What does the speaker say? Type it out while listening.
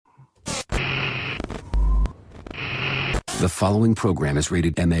The following program is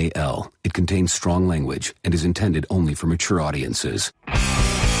rated MAL. It contains strong language and is intended only for mature audiences. Green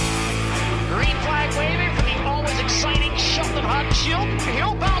flag waving for the always exciting Sheldon Hudson.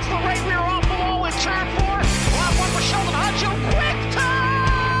 He'll bounce the right rear off the wall in turn 4. Lap 1 for Sheldon Hudson. Quick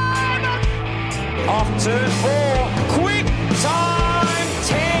time! Off turn 4. Quick time.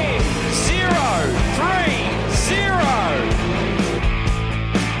 10, 0, 3, 0.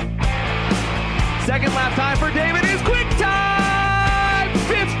 Second lap time for David is quick time.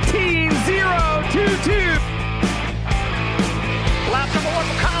 15, 0, 2, 2. Lap number 1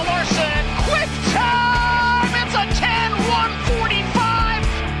 for Kyle Larson. Quick time! It's a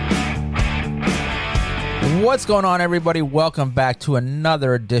 10-145. What's going on, everybody? Welcome back to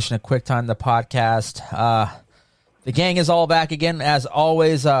another edition of QuickTime, the podcast. The gang is all back again. As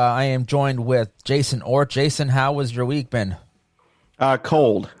always, I am joined with Jason Ort. Jason, how was your week been?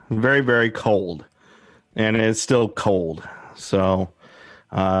 Cold. Very, very cold. And it's still cold. So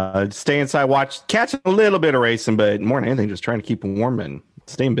stay inside, catching a little bit of racing, but more than anything, just trying to keep warm and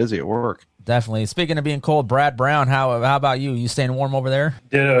staying busy at work. Definitely. Speaking of being cold, Brad Brown, how about you? You staying warm over there?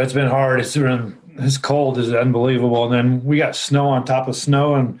 Ditto. It's been hard. This cold is unbelievable. And then we got snow on top of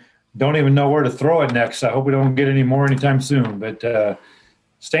snow and don't even know where to throw it next. I hope we don't get any more anytime soon. But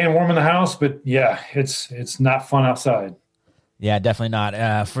staying warm in the house. But, yeah, it's not fun outside. Yeah, definitely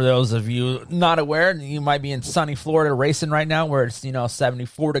not. For those of you not aware, you might be in sunny Florida racing right now where it's,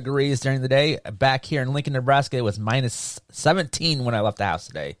 74 degrees during the day. Back here in Lincoln, Nebraska, it was minus 17 when I left the house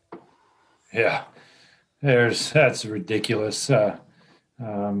today. Yeah, that's ridiculous. I'm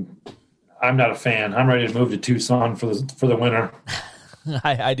not a fan. I'm ready to move to Tucson for the winter.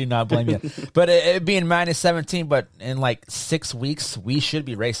 I do not blame you. But it being minus 17, but in like 6 weeks, we should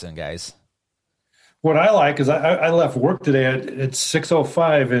be racing, guys. What I like is I left work today at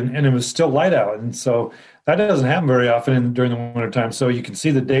 6:05 and it was still light out. And so that doesn't happen very often during the wintertime. So you can see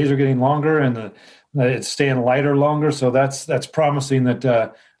the days are getting longer and it's staying lighter longer. So that's promising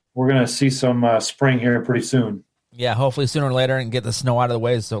that we're going to see some spring here pretty soon. Yeah, hopefully sooner or later and get the snow out of the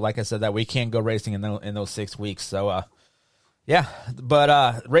way. So like I said, that we can go racing in those 6 weeks. So, yeah,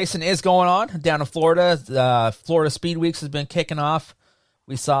 but racing is going on down in Florida. Florida Speed Weeks has been kicking off.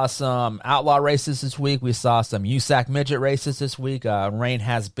 We saw some outlaw races this week. We saw some USAC midget races this week. Rain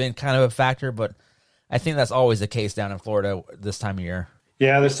has been kind of a factor, but I think that's always the case down in Florida this time of year.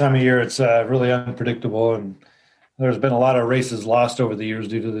 Yeah, this time of year it's really unpredictable, and there's been a lot of races lost over the years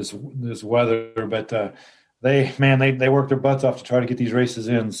due to this weather. But they worked their butts off to try to get these races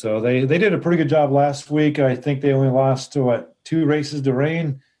in. So they did a pretty good job last week. I think they only lost to 2 races to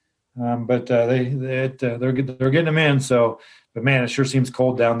rain, but they're getting them in. So. But man, it sure seems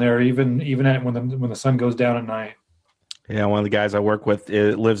cold down there, even when the sun goes down at night. Yeah, one of the guys I work with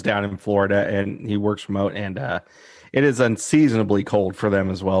lives down in Florida, and he works remote, and it is unseasonably cold for them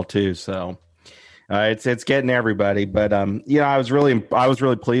as well too. So it's getting everybody. But I was really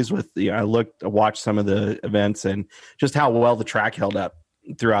pleased with. I watched some of the events and just how well the track held up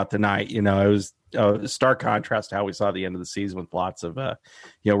throughout the night. It was a stark contrast to how we saw the end of the season with lots of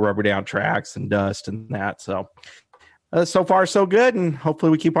rubber down tracks and dust and that. So. So far, so good, and hopefully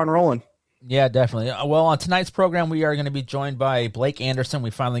we keep on rolling. Yeah, definitely. Well, on tonight's program, we are going to be joined by Blake Anderson. We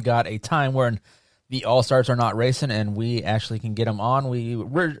finally got a time where the All-Stars are not racing, and we actually can get him on. We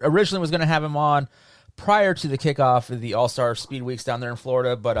originally was going to have him on prior to the kickoff of the All-Star Speed Weeks down there in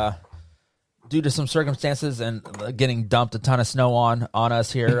Florida, but due to some circumstances and getting dumped a ton of snow on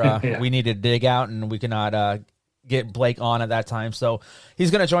us here, yeah. We needed to dig out, and we could not get Blake on at that time. So he's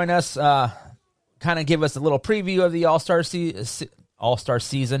going to join us kind of give us a little preview of the All-Star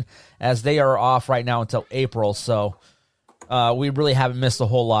season as they are off right now until April. So we really haven't missed a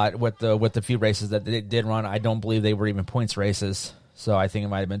whole lot with the few races that they did run. I don't believe they were even points races. So I think it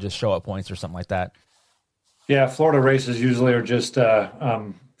might have been just show-up points or something like that. Yeah, Florida races usually are just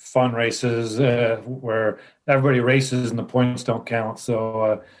fun races where everybody races and the points don't count.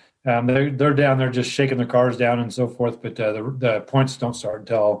 So they're down there just shaking their cars down and so forth, but the points don't start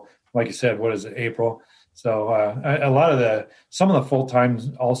until, like you said, what is it, April? So some of the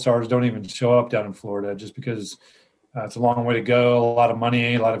full-time All-Stars don't even show up down in Florida just because it's a long way to go, a lot of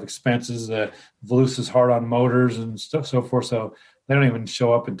money, a lot of expenses. The Volusia is hard on motors and stuff, so forth. So they don't even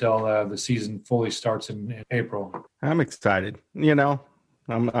show up until the season fully starts in April. I'm excited.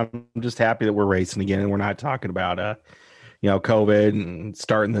 I'm just happy that we're racing again and we're not talking about COVID and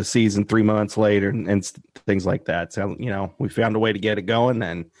starting the season 3 months later and things like that. So we found a way to get it going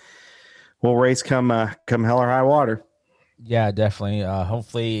and we'll race come hell or high water. Yeah, definitely.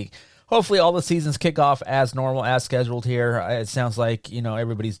 Hopefully all the seasons kick off as normal, as scheduled here. It sounds like,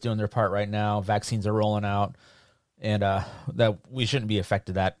 everybody's doing their part right now. Vaccines are rolling out. and that we shouldn't be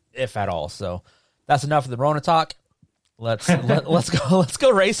affected that if at all. So that's enough of the Rona talk. Let's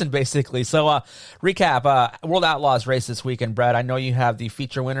go racing basically. So recap World Outlaws race this weekend, Brad. I know you have the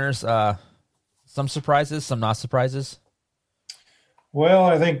feature winners. Some surprises, some not surprises. Well,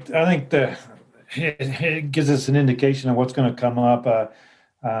 I think it gives us an indication of what's going to come up.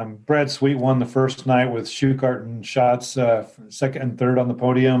 Brad Sweet won the first night with Schuchart and Schatz, second and third on the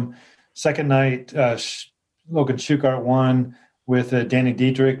podium. Second night, Logan Schuchart won with Danny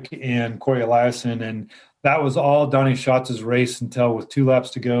Dietrich and Corey Eliason, and that was all Donnie Schatz's race until with 2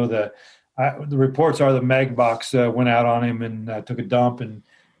 laps to go. The reports are the mag box went out on him and took a dump and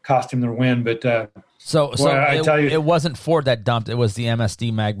cost him their win. But I tell you, it wasn't Ford that dumped; it was the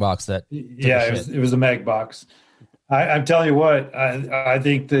MSD mag box that. It was the mag box. I'm telling you what, I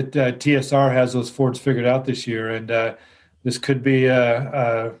think that TSR has those Fords figured out this year, and this could be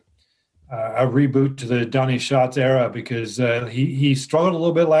a reboot to the Donnie Schatz era because he struggled a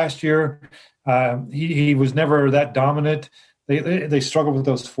little bit last year. He was never that dominant. They struggled with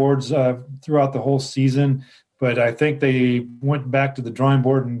those Fords throughout the whole season, but I think they went back to the drawing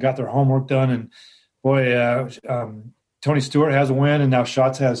board and got their homework done. And boy, Tony Stewart has a win, and now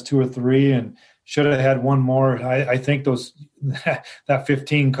Schatz has 2 or 3, and should have had one more. I think that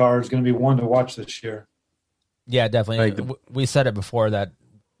 15 car is going to be one to watch this year. Yeah, definitely. We said it before that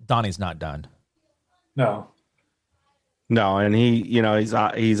Donnie's not done. No, and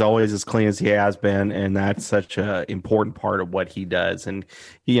he's always as clean as he has been, and that's such an important part of what he does. And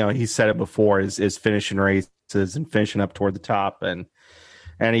he said it before is finishing races and finishing up toward the top, and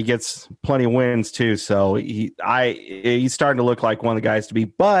he gets plenty of wins too. So he's starting to look like one of the guys to be.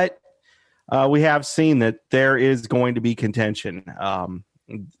 But we have seen that there is going to be contention.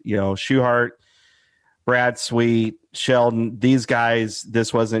 Schuchart, Brad Sweet, Sheldon, these guys.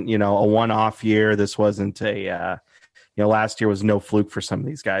 This wasn't a one-off year. This wasn't a last year was no fluke for some of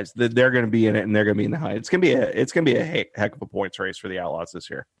these guys. They're going to be in it, and they're going to be in the hunt. It's going to be a heck of a points race for the Outlaws this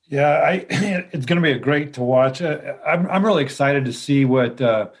year. Yeah, it's going to be a great to watch. I'm really excited to see what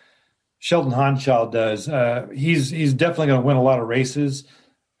Sheldon Hanschild does. He's definitely going to win a lot of races.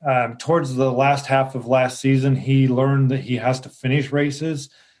 Towards the last half of last season, he learned that he has to finish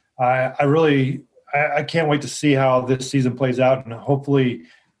races. I can't wait to see how this season plays out, and hopefully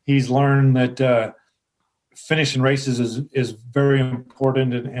he's learned that finishing races is very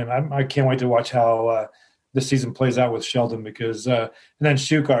important, and I can't wait to watch how this season plays out with Sheldon because and then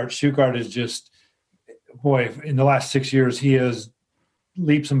Schuchart is just, boy, in the last 6 years he has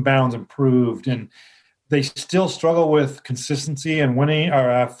leaps and bounds improved, and they still struggle with consistency and winning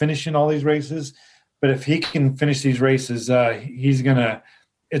or finishing all these races. But if he can finish these races, it's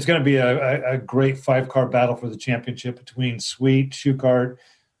going to be a great 5-car battle for the championship between Sweet, Schuchart,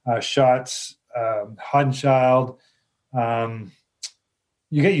 Schatz, Hanschild.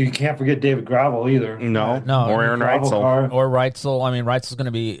 You can't forget David Gravel either. No, or Aaron Reitzel. Or Reitzel. I mean, Reitzel's going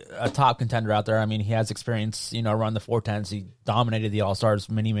to be a top contender out there. I mean, he has experience, run the 410s. He dominated the All-Stars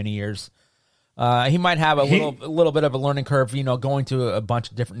many, many years. He might have a little bit of a learning curve, going to a bunch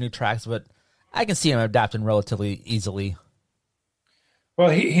of different new tracks, but I can see him adapting relatively easily. Well,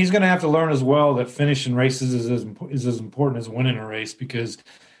 he's going to have to learn as well that finishing races is as important as winning a race because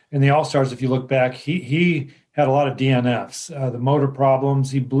in the All-Stars, if you look back, he had a lot of DNFs, the motor problems.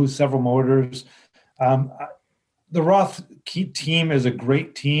 He blew several motors. The Roth team is a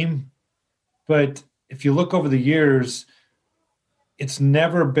great team, but if you look over the years, it's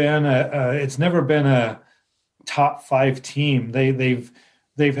never been a top 5 team. They've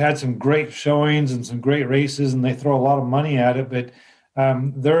had some great showings and some great races, and they throw a lot of money at it. But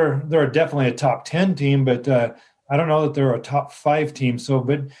they're definitely a top 10 team, but I don't know that they're a top 5 team. So,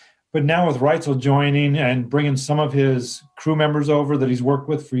 but now with Reitzel joining and bringing some of his crew members over that he's worked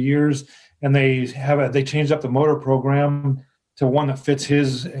with for years, and they changed up the motor program to one that fits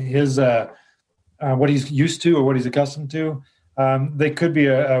his what he's used to or what he's accustomed to. They could be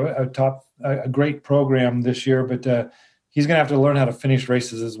a great program this year, but he's going to have to learn how to finish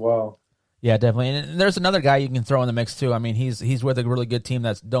races as well. Yeah, definitely. And there's another guy you can throw in the mix too. I mean, he's with a really good team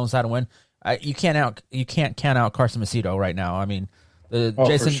that knows how to win. You can't count out Carson Macedo right now. I mean, the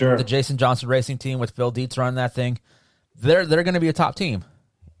Jason Johnson Racing team with Phil Dietz running that thing, they're going to be a top team.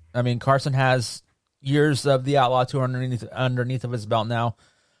 I mean, Carson has years of the Outlaw Tour underneath of his belt now,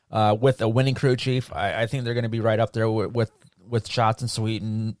 with a winning crew chief. I think they're going to be right up there with Schatz and Sweet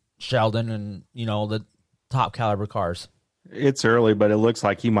and Sheldon and the top caliber cars. It's early, but it looks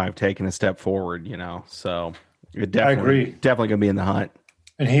like he might have taken a step forward. So I agree. Definitely going to be in the hunt.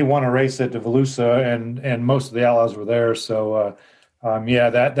 And he won a race at the Volusia, and most of the Outlaws were there. So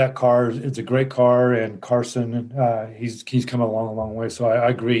That car, it's a great car, and Carson, he's come a long way. So I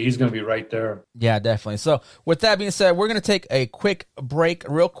agree. He's going to be right there. Yeah, definitely. So with that being said, we're going to take a quick break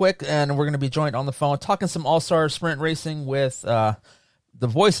real quick, and we're going to be joined on the phone talking some All-Star Sprint Racing with the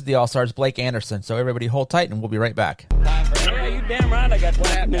voice of the All-Stars, Blake Anderson. So everybody hold tight, and we'll be right back. Yeah, you damn right I got what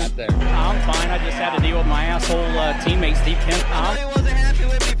happened out there. I'm fine. I just had to deal with my asshole teammate, Steve Kemp. He wasn't happy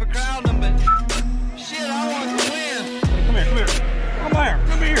with me for crowding him, but shit, I wanted to win. Come here.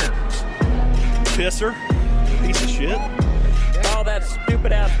 Come here. Pisser. Piece of shit. Oh, that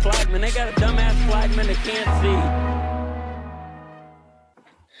stupid-ass flagman. They got a dumbass flagman that can't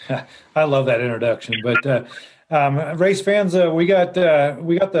see. I love that introduction. But race fans, we got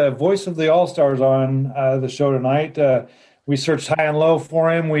the voice of the All-Stars on the show tonight. We searched high and low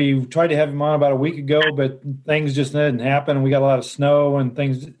for him. We tried to have him on about a week ago, but things just didn't happen. We got a lot of snow and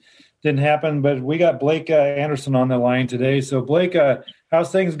things didn't happen. But we got Blake Anderson on the line today. So, Blake,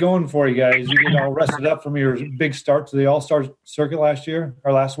 how's things going for you guys? You get all rested up from your big start to the All-Star circuit last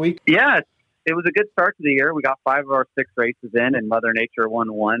week? Yeah, it was a good start to the year. We got 5 of our 6 races in, and Mother Nature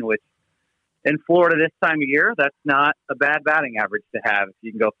won 1, which in Florida this time of year, that's not a bad batting average to have if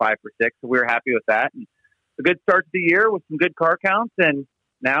you can go 5 for 6. So we were happy with that. And a good start to the year with some good car counts, and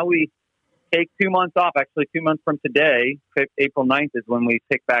now we take 2 months off. Actually, 2 months from today, April 9th, is when we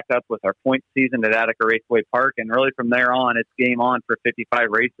pick back up with our point season at Attica Raceway Park, and really from there on, it's game on for 55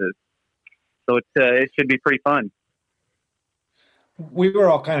 races. So it should be pretty fun. We were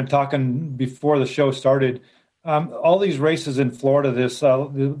all kind of talking before the show started. All these races in Florida,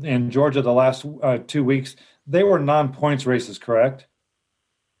 in Georgia, the last 2 weeks, they were non-points races, correct?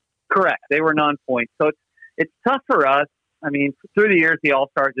 Correct. They were non-points. So it's tough for us. I mean, through the years, the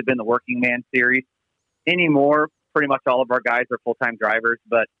All-Stars have been the working man series. Anymore, pretty much all of our guys are full-time drivers,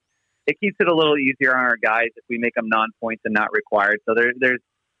 but it keeps it a little easier on our guys if we make them non-points and not required. So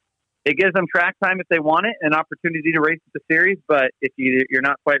it gives them track time if they want it, an opportunity to race at the series. But if you're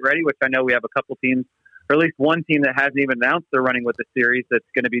not quite ready, which I know we have a couple teams, or at least one team that hasn't even announced they're running with the series that's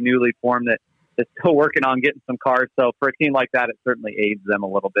going to be newly formed that's still working on getting some cars. So for a team like that, it certainly aids them a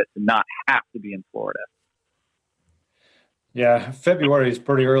little bit to not have to be in Florida. Yeah, February is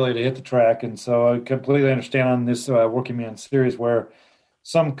pretty early to hit the track, and so I completely understand on this working man series where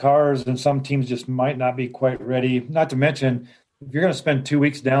some cars and some teams just might not be quite ready. Not to mention, if you're going to spend 2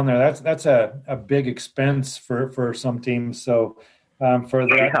 weeks down there, that's a big expense for some teams. So for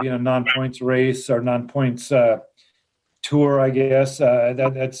that being a non-points race or non-points tour, I guess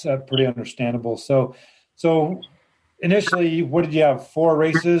that's pretty understandable. So initially, what did you have? 4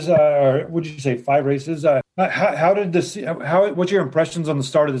 races, or would you say 5 races? What's your impressions on the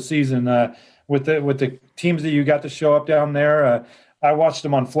start of the season with the teams that you got to show up down there? I watched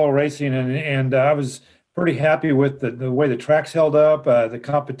them on Flow Racing, and I was pretty happy with the way the tracks held up, the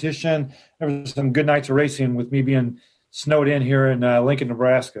competition. There was some good nights of racing with me being snowed in here in Lincoln,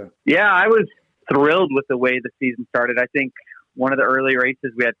 Nebraska. Yeah, I was thrilled with the way the season started. I think one of the early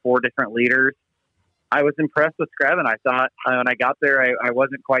races, we had 4 different leaders. I was impressed with Screven. I thought when I got there, I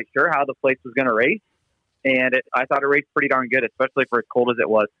wasn't quite sure how the place was going to race. And I thought it raced pretty darn good, especially for as cold as it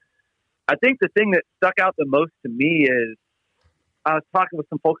was. I think the thing that stuck out the most to me is I was talking with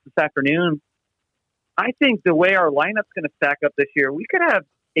some folks this afternoon. I think the way our lineup's going to stack up this year, we could have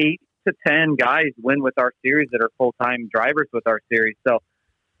 8 to 10 guys win with our series that are full-time drivers with our series. So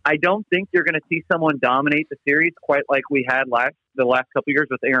I don't think you're going to see someone dominate the series quite like we had the last couple of years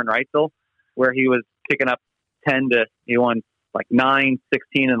with Aaron Reitzel, where he was picking up he won like 9,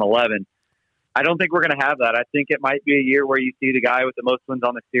 16, and 11. I don't think we're going to have that. I think it might be a year where you see the guy with the most wins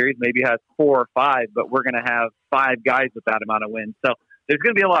on the series maybe has 4 or 5, but we're going to have 5 guys with that amount of wins. So there's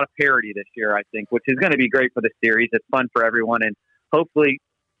going to be a lot of parity this year, I think, which is going to be great for the series. It's fun for everyone, and hopefully,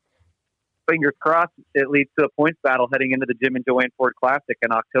 fingers crossed, it leads to a points battle heading into the Jim and Joanne Ford Classic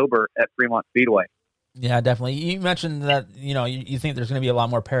in October at Fremont Speedway. Yeah, definitely. You mentioned that you think there's going to be a lot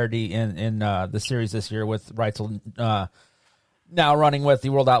more parity in the series this year with Reitzel now running with the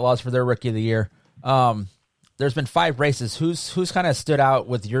World Outlaws for their Rookie of the Year. There's been 5 races. Who's kind of stood out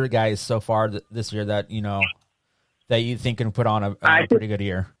with your guys so far this year that that you think can put on a pretty good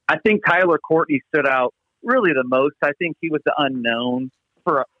year? I think Tyler Courtney stood out really the most. I think he was the unknown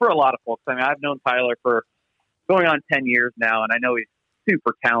for a lot of folks. I mean, I've known Tyler for going on 10 years now, and I know he's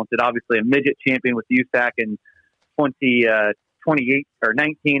super talented. Obviously, a midget champion with USAC in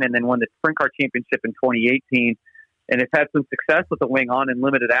 2019, and then won the Sprint Car Championship in 2018. And has had some success with the wing on in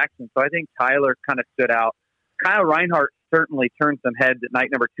limited action. So I think Tyler kind of stood out. Kyle Reinhardt certainly turned some heads at night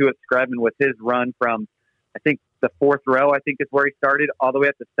number 2 at Screven with his run from, I think, the 4th row, I think is where he started, all the way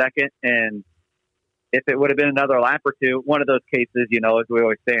up to 2nd. And if it would have been another lap or two, one of those cases, you know, as we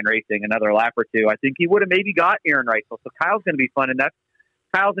always say in racing, another lap or two, I think he would have maybe got Aaron Reutzel. So Kyle's going to be fun. And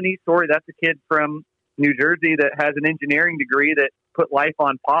Kyle's a neat story. That's a kid from New Jersey that has an engineering degree that put life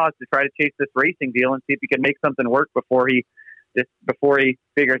on pause to try to chase this racing deal and see if he can make something work before he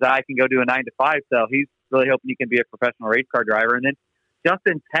figures out I can go do a 9-to-5. So he's really hoping he can be a professional race car driver. And then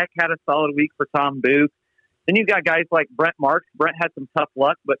Justin Peck had a solid week for Tom Booth. Then you've got guys like Brent Marks. Brent had some tough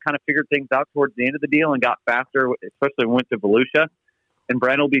luck, but kind of figured things out towards the end of the deal and got faster, especially when we went to Volusia. And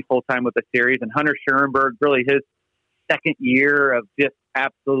Brent will be full-time with the series. And Hunter Schurenberg, really his second year of just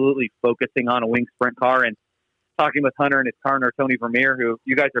absolutely focusing on a wing sprint car. And talking with Hunter and his car owner, Tony Vermeer, who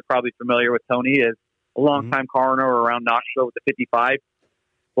you guys are probably familiar with. Tony is a long-time car owner around Knoxville with the 55.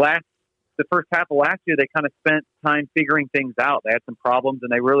 The first half of last year, they kind of spent time figuring things out. They had some problems,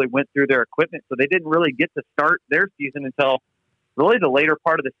 and they really went through their equipment. So they didn't really get to start their season until really the later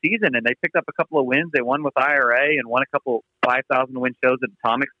part of the season. And they picked up a couple of wins. They won with IRA and won a couple 5,000 win shows at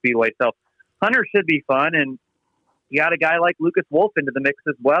Atomic Speedway. So Hunter should be fun. And you got a guy like Lucas Wolf into the mix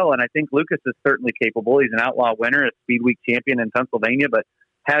as well. And I think Lucas is certainly capable. He's an outlaw winner, a Speed Week champion in Pennsylvania, but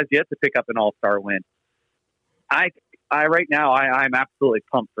has yet to pick up an all-star win. Right now, I'm absolutely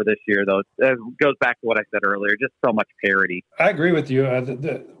pumped for this year, though. It goes back to what I said earlier, just so much parity. I agree with you.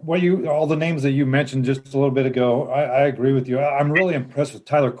 All the names that you mentioned just a little bit ago, I agree with you. I'm really impressed with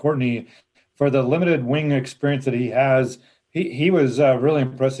Tyler Courtney for the limited wing experience that he has. He was really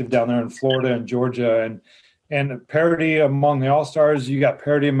impressive down there in Florida and Georgia, and parity among the All-Stars. You got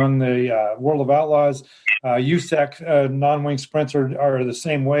parity among the World of Outlaws. USAC non-wing sprints are the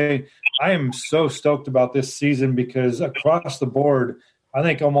same way. I am so stoked about this season because across the board, I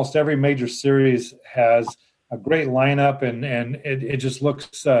think almost every major series has a great lineup, and it just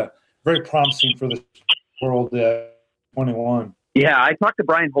looks very promising for the World 21. Yeah, I talked to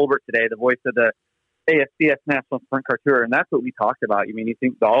Brian Holbert today, the voice of the ASCS National Sprint Car Tour, and that's what we talked about. I mean, you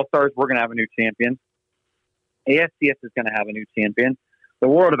think the All-Stars, we're going to have a new champion. ASCS is going to have a new champion. The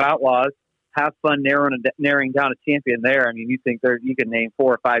World of Outlaws, have fun narrowing down a champion there. I mean, you think you can name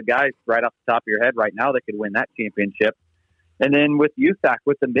 4 or 5 guys right off the top of your head right now that could win that championship. And then with USAC,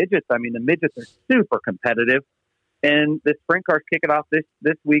 with the midgets, I mean, the midgets are super competitive. And the sprint cars kick it off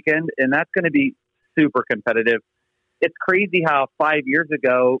this weekend, and that's going to be super competitive. It's crazy how 5 years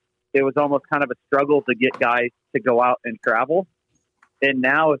ago, it was almost kind of a struggle to get guys to go out and travel. And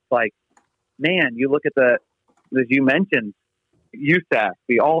now it's like, man, you look at as you mentioned, USAC,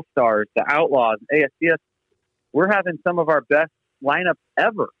 the All-Stars, the Outlaws, ASCS, we're having some of our best lineups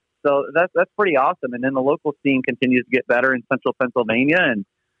ever. So that's pretty awesome. And then the local scene continues to get better in central Pennsylvania. And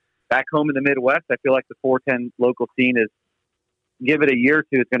back home in the Midwest, I feel like the 410 local scene is, give it a year or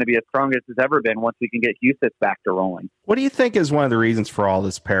two, it's going to be as strong as it's ever been once we can get Houston back to rolling. What do you think is one of the reasons for all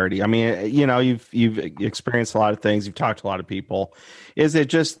this parity? I mean, you know, you've experienced a lot of things. You've talked to a lot of people. Is it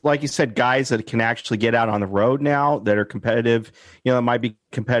just, like you said, guys that can actually get out on the road now that are competitive? You know, it might be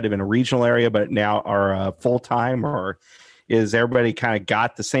competitive in a regional area, but now are full-time, or is everybody kind of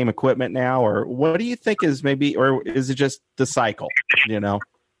got the same equipment now? Or what do you think is maybe, or is it just the cycle, you know?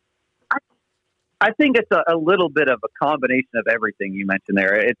 I think it's a little bit of a combination of everything you mentioned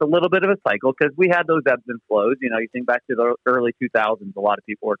there. It's a little bit of a cycle because we had those ebbs and flows. You know, you think back to the early 2000s, a lot of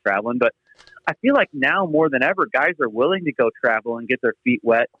people were traveling. But I feel like now more than ever, guys are willing to go travel and get their feet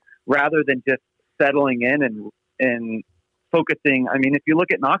wet rather than just settling in and focusing. I mean, if you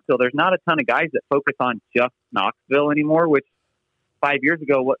look at Knoxville, there's not a ton of guys that focus on just Knoxville anymore, which 5 years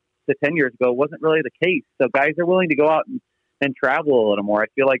ago to 10 years ago wasn't really the case. So guys are willing to go out and travel a little more. I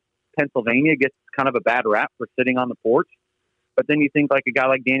feel like Pennsylvania gets kind of a bad rap for sitting on the porch, but then you think like a guy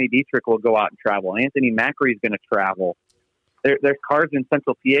like Danny Dietrich will go out and travel. Anthony Macri is going to travel. There's cars in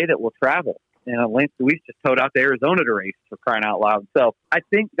Central PA that will travel. You know, Lance Luis just towed out to Arizona to race, for crying out loud. So I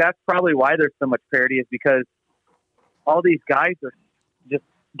think that's probably why there's so much parity, is because all these guys are just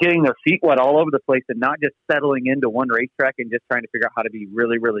getting their feet wet all over the place and not just settling into one racetrack and just trying to figure out how to be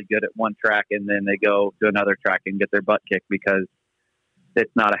really, really good at one track, and then they go to another track and get their butt kicked because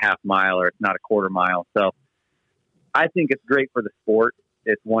it's not a half mile or it's not a quarter mile. So I think it's great for the sport.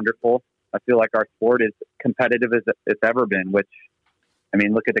 It's wonderful. I feel like our sport is competitive as it's ever been, which, I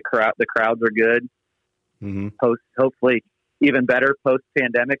mean, look at the crowd. The crowds are good. Mm-hmm. Hopefully even better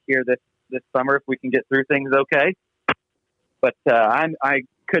post-pandemic here this summer if we can get through things okay. But I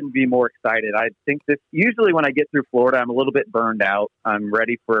couldn't be more excited. I think usually when I get through Florida, I'm a little bit burned out. I'm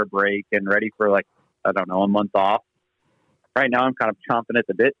ready for a break and ready for, like, I don't know, a month off. Right now, I'm kind of chomping at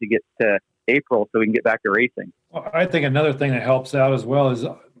the bit to get to April so we can get back to racing. Well, I think another thing that helps out as well is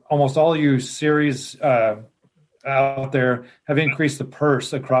almost all you series out there have increased the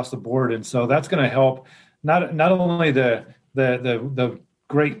purse across the board, and so that's going to help not only the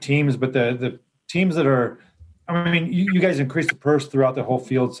great teams, but the teams that are. I mean, you guys increase the purse throughout the whole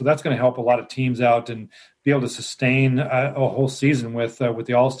field, so that's going to help a lot of teams out and be able to sustain a whole season with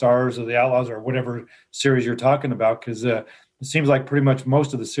the All-Stars or the Outlaws or whatever series you're talking about, because it seems like pretty much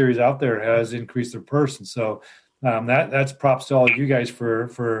most of the series out there has increased their purse, and so that's props to all of you guys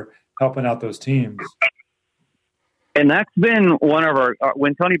for helping out those teams. And that's been one of our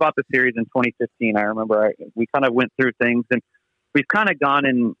when Tony bought the series in 2015. I remember we kind of went through things, and we've kind of gone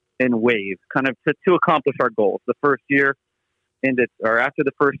in waves, kind of to accomplish our goals. The first year, after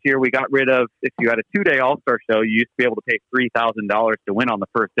the first year, we got rid of, if you had a 2-day All-Star show, you used to be able to pay $3,000 to win on the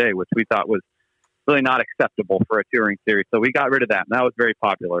first day, which we thought was really not acceptable for a touring series. So we got rid of that, and that was very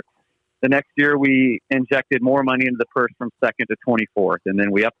popular. The next year, we injected more money into the purse from 2nd to 24th, and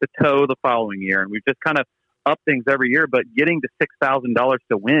then we upped the toe the following year, and we've just kind of upped things every year. But getting to $6,000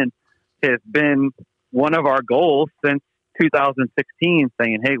 to win has been one of our goals since 2016,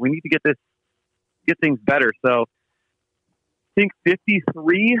 saying, hey, we need to get things better. So I think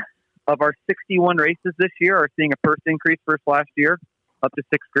 53 of our 61 races this year are seeing a purse increase versus last year, up to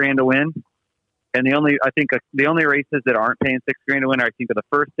 $6,000 to win. And the only races that aren't paying $6,000 to win, I think, are the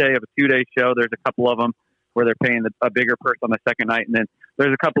first day of a 2-day show. There's a couple of them where they're paying a bigger purse on the second night, and then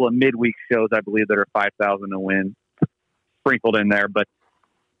there's a couple of midweek shows, I believe, that are $5,000 to win sprinkled in there. But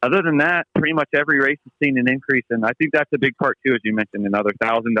other than that, pretty much every race has seen an increase, and I think that's a big part too, as you mentioned. Another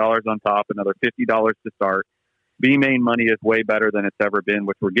 $1,000 on top, another $50 to start. B-Main money is way better than it's ever been,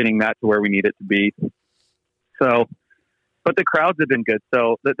 which we're getting that to where we need it to be. So, but the crowds have been good.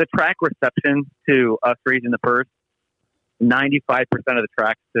 So the track reception to us raising the purse, 95% of the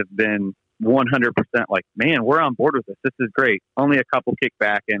tracks have been 100% like, man, we're on board with this. This is great. Only a couple kicked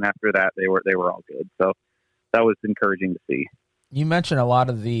back, and after that, they were all good. So that was encouraging to see. You mentioned a lot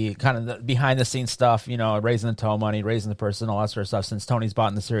of the kind of the behind the scenes stuff, raising the tow money, raising the purse, and all that sort of stuff since Tony's bought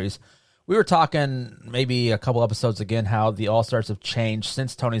in the series. We were talking maybe a couple episodes again how the All-Stars have changed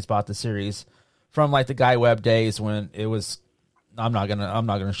since Tony's bought the series, from like the Guy Webb days when it was, I'm not gonna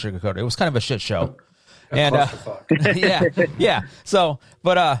sugarcoat it. It was kind of a shit show. And yeah. So,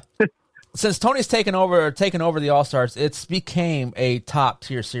 but since Tony's taken over the All-Stars, it's became a top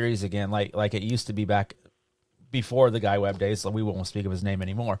tier series again, like it used to be back before the Guy Webb days. So we won't speak of his name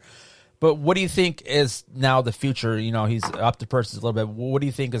anymore. But what do you think is now the future? He's up to purses a little bit. What do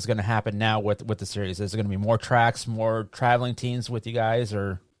you think is going to happen now with the series? Is it going to be more tracks, more traveling teams with you guys,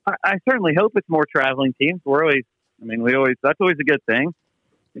 or? I certainly hope it's more traveling teams. That's always a good thing.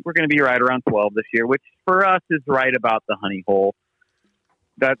 I think we're going to be right around 12 this year, which for us is right about the honey hole.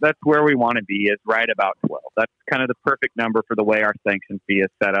 That's where we want to be, is right about 12. That's kind of the perfect number for the way our sanction fee is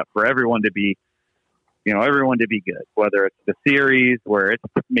set up for everyone to be, everyone to be good, whether it's the series where it's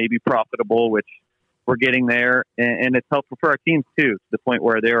maybe profitable, which we're getting there, and it's helpful for our teams too, to the point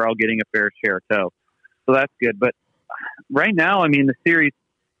where they're all getting a fair share of tow. So that's good. But right now, the series,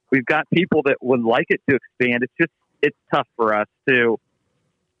 we've got people that would like it to expand. It's tough for us to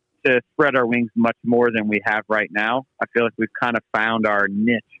spread our wings much more than we have right now. I feel like we've kind of found our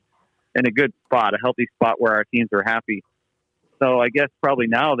niche in a good spot, a healthy spot where our teams are happy. So I guess probably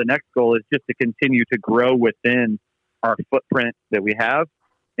now the next goal is just to continue to grow within our footprint that we have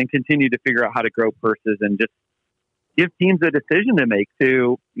and continue to figure out how to grow purses and just give teams a decision to make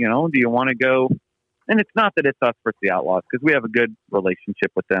do you want to go? And it's not that it's us versus the Outlaws, because we have a good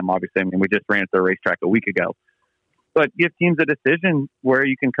relationship with them. Obviously, we just ran at their racetrack a week ago. But give teams a decision where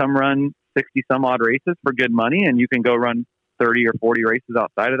you can come run 60 some odd races for good money, and you can go run 30 or 40 races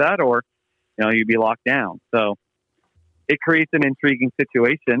outside of that, or you'd be locked down. So it creates an intriguing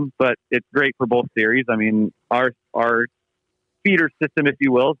situation, but it's great for both series. Our feeder system, if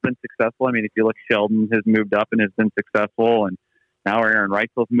you will, has been successful. If you look, Sheldon has moved up and has been successful, and now Aaron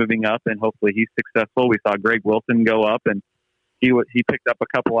Reitzel's moving up, and hopefully he's successful. We saw Greg Wilson go up, and he picked up a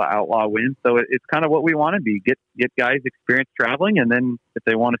couple of Outlaw wins. So it's kind of what we want to be. Get guys experience traveling, and then if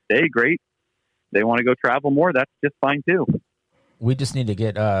they want to stay, great. If they want to go travel more, that's just fine too. We just need to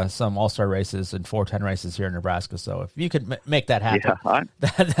get some All-Star races and 410 races here in Nebraska. So if you could make that happen,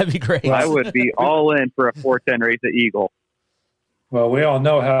 that'd be great. I would be all in for a 410 race at Eagle. Well, we all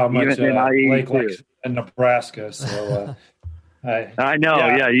know how much Blake likes in Nebraska. So I know.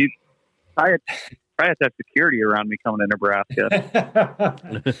 Yeah, I have to have security around me coming to Nebraska.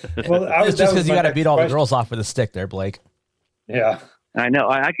 Well, it's just because you got to beat all the girls off with a stick there, Blake. Yeah. I know.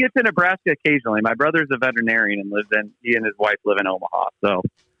 I get to Nebraska occasionally. My brother's a veterinarian and he and his wife live in Omaha. So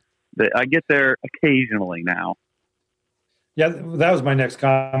I get there occasionally now. Yeah, that was my next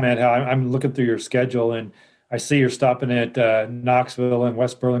comment. How I'm looking through your schedule, and I see you're stopping at Knoxville and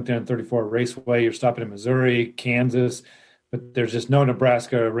West Burlington and 34 Raceway. You're stopping in Missouri, Kansas, but there's just no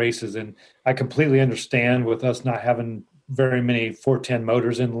Nebraska races. And I completely understand with us not having very many 410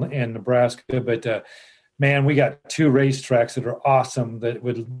 motors in Nebraska, but man, we got 2 racetracks that are awesome that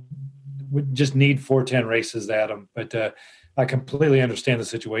would just need 410 races at them. But I completely understand the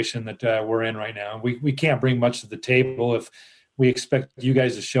situation that we're in right now. We can't bring much to the table if we expect you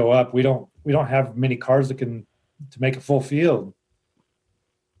guys to show up. We don't have many cars that can to make a full field.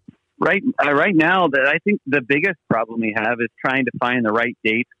 Right now, that I think the biggest problem we have is trying to find the right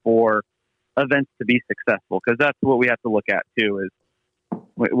date for events to be successful, because that's what we have to look at too. Is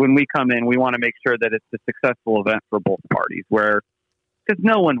when we come in, we want to make sure that it's a successful event for both parties. Because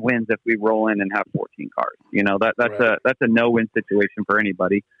no one wins if we roll in and have 14 cars. That's a no-win situation for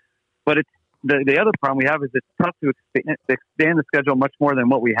anybody. But it's the other problem we have is it's tough to expand the schedule much more than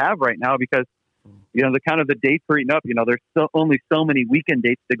what we have right now, because the dates are eating up. There's still only so many weekend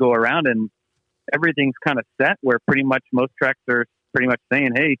dates to go around, and everything's kind of set where pretty much most tracks are pretty much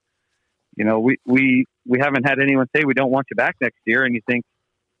saying, hey, we haven't had anyone say we don't want you back next year. And you think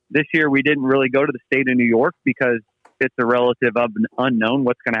this year we didn't really go to the state of New York because it's a relative unknown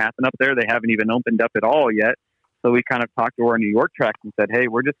what's going to happen up there. They haven't even opened up at all yet. So we kind of talked to our New York tracks and said, hey,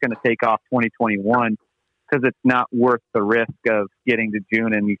 we're just going to take off 2021 because it's not worth the risk of getting to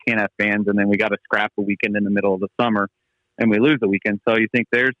June and you can't have fans, and then we got to scrap a weekend in the middle of the summer and we lose the weekend. So you think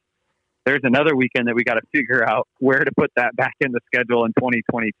there's another weekend that we got to figure out where to put that back in the schedule in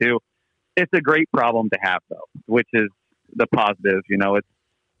 2022. It's a great problem to have, though, which is the positive.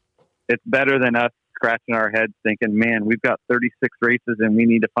 It's better than us scratching our heads thinking, man, we've got 36 races and we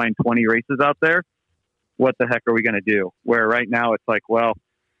need to find 20 races out there. What the heck are we going to do? Where right now it's like, well,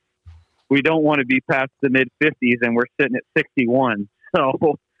 we don't want to be past the mid-50s and we're sitting at 61.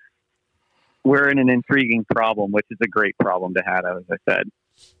 So we're in an intriguing problem, which is a great problem to have, as I said.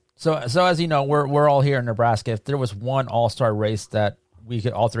 So as you know, we're all here in Nebraska. If there was one all-star race that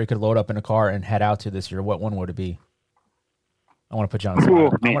all three could load up in a car and head out to this year, what one would it be? I want to put you on the spot.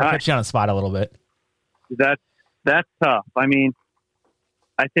 I want to put you on the spot a little bit. That's tough. I mean,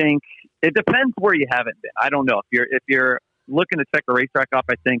 I think it depends where you haven't been. I don't know if you're looking to check a racetrack off.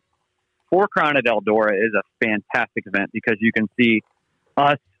 I think Four Crown at Eldora is a fantastic event because you can see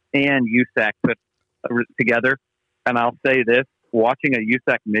us and USAC put together. And I'll say this: watching a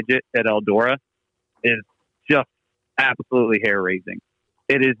USAC midget at Eldora is just absolutely hair raising.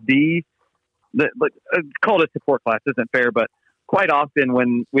 It is called a support class isn't fair, but quite often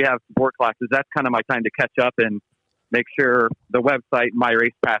when we have support classes, that's kind of my time to catch up and make sure the website, my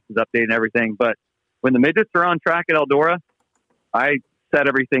race pass is updated and everything. But when the midgets are on track at Eldora, I set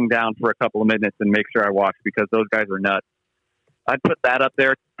everything down for a couple of minutes and make sure I watch because those guys are nuts. I'd put that up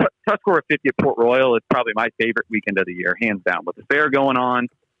there. Tuscarora 50 at Port Royal is probably my favorite weekend of the year, hands down. With the fair going on,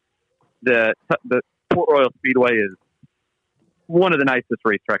 the Port Royal Speedway is one of the nicest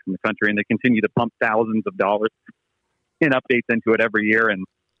racetracks in the country, and they continue to pump thousands of dollars in updates into it every year, and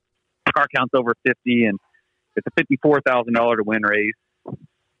car count's over 50, and it's a $54,000 to win race.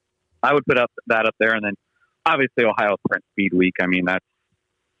 I would put that up there, and then obviously Ohio Sprint Speed Week. I mean, that's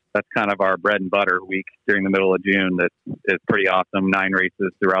kind of our bread and butter week during the middle of June. That is pretty awesome. 9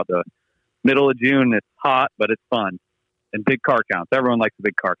 races throughout the middle of June. It's hot, but it's fun, and big car counts. Everyone likes a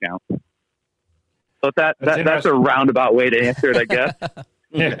big car count. So that's a roundabout way to answer it, I guess.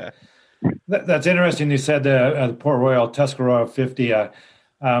 Yeah. That's interesting. You said the Port Royal Tuscarora 50.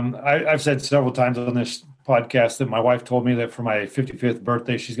 I've said several times on this podcast that my wife told me that for my 55th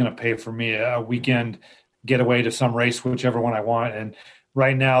birthday, she's going to pay for me a weekend getaway to some race, whichever one I want. And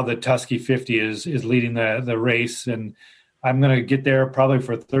right now, the Tusky 50 is leading the race, and I'm going to get there probably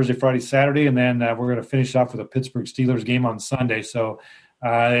for Thursday, Friday, Saturday, and then we're going to finish off with a Pittsburgh Steelers game on Sunday. So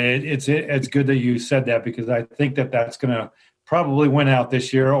it's good that you said that because I think that's going to probably win out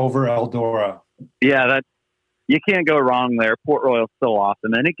this year over Eldora. Yeah, you can't go wrong there. Port Royal's so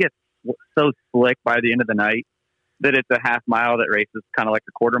awesome, and it gets so slick by the end of the night that it's a half mile that races kind of like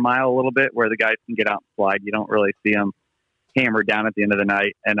a quarter mile a little bit, where the guys can get out and slide. You don't really see them hammered down at the end of the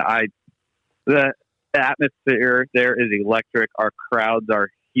night. And the atmosphere there is electric. Our crowds are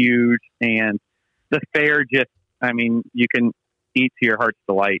huge, and the fair you can eat to your heart's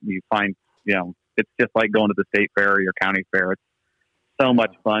delight. And you find, it's just like going to the state fair or your county fair. It's so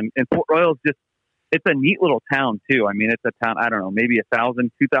much fun. And Port Royal is it's a neat little town too. I mean, it's a town, I don't know, maybe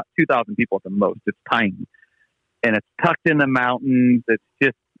 1,000, 2,000 people at the most. It's tiny and it's tucked in the mountains.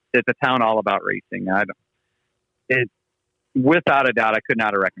 It's a town all about racing. Without a doubt, I could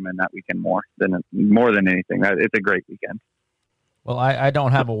not have recommended that weekend more than anything. It's a great weekend. Well, I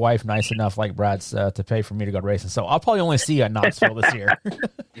don't have a wife nice enough like Brad's to pay for me to go racing, so I'll probably only see you at Knoxville this year.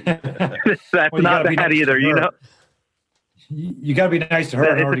 That's not bad either, you know. You got to be nice to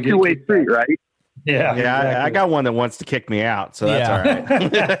her in order to It's get a two-way street, right? Yeah, Yeah, exactly. I got one that wants to kick me out, so that's all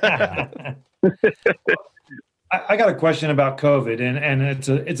right. I got a question about COVID, and it's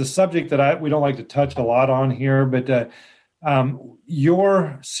a subject that we don't like to touch a lot on here, but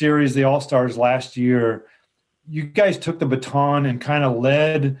your series, the All-Stars last year, you guys took the baton and kind of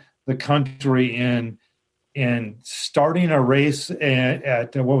led the country in starting a race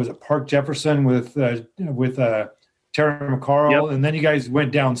at what was it, Park Jefferson with Terry McCarl, Yep. and then you guys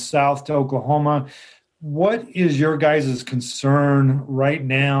went down south to Oklahoma. What is your guys' concern right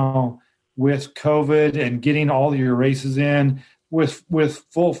now with COVID and getting all your races in with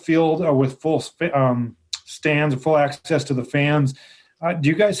full field or with full stands and full access to the fans? Do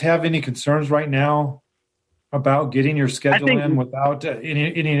you guys have any concerns right now about getting your schedule in without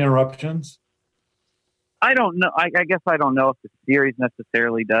any interruptions? I don't know. I guess I don't know if the series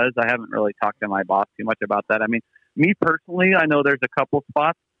necessarily does. I haven't really talked to my boss too much about that. I mean, me personally, I know there's a couple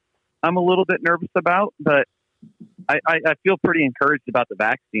spots I'm a little bit nervous about, but I feel pretty encouraged about the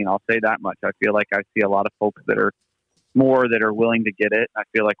vaccine. I'll say that much. I feel like I see a lot of folks that are willing to get it. I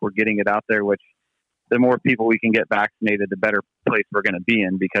feel like we're getting it out there, which the more people we can get vaccinated, the better place we're going to be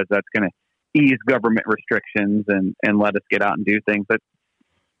in, because that's going to ease government restrictions and let us get out and do things. But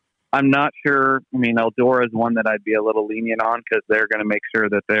I'm not sure. I mean, Eldora is one that I'd be a little lenient on, because they're going to make sure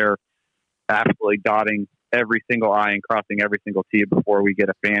that they're absolutely dotting every single I and crossing every single T before we get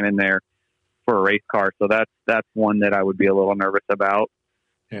a fan in there for a race car. So that's one that I would be a little nervous about.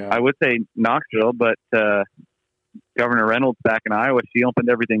 Yeah. I would say Knoxville, but Governor Reynolds back in Iowa, she opened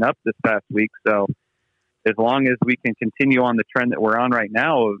everything up this past week. So as long as we can continue on the trend that we're on right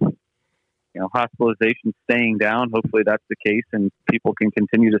now of, hospitalization staying down, hopefully that's the case, and people can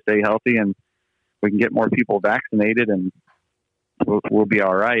continue to stay healthy, and we can get more people vaccinated, and we'll be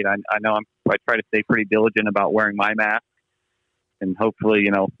all right. I know I try to stay pretty diligent about wearing my mask, and hopefully,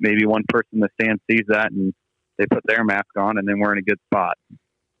 maybe one person in the stand sees that and they put their mask on, and then we're in a good spot.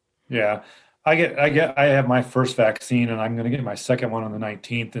 Yeah. I have my first vaccine, and I'm going to get my second one on the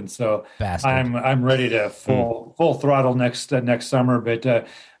 19th. And so I'm ready to full throttle next summer, but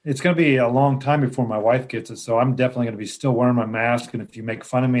it's going to be a long time before my wife gets it. So I'm definitely going to be still wearing my mask. And if you make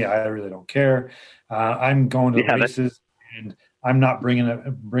fun of me, I really don't care. I'm going to races, and I'm not bringing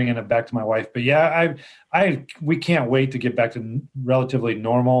it back to my wife. But yeah, we can't wait to get back to relatively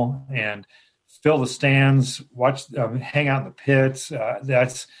normal and fill the stands, watch, hang out in the pits.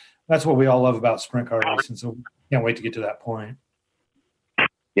 That's what we all love about sprint car racing. So we can't wait to get to that point.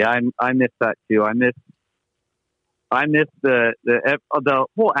 Yeah, I miss that too. I miss the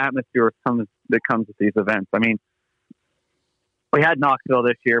whole atmosphere that comes with these events. I mean, we had Knoxville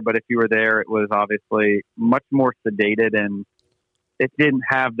this year, but if you were there, it was obviously much more sedated, and it didn't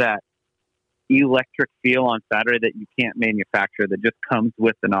have that electric feel on Saturday that you can't manufacture, that just comes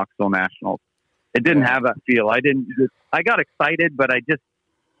with the Knoxville Nationals. It didn't have that feel. I got excited, but I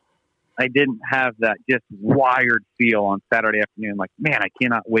didn't have that just wired feel on Saturday afternoon. Like, man, I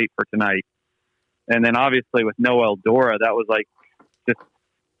cannot wait for tonight. And then obviously with no Eldora, that was it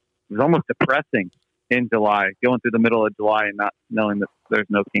was almost depressing in July, going through the middle of July and not knowing that there's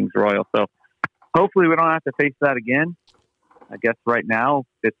no Kings Royal. So hopefully we don't have to face that again. I guess right now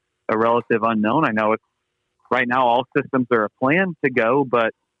it's a relative unknown. I know right now all systems are a plan to go,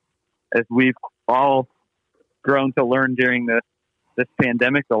 but as we've all grown to learn during this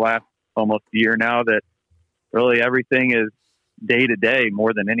pandemic, the last almost year now, that really everything is day to day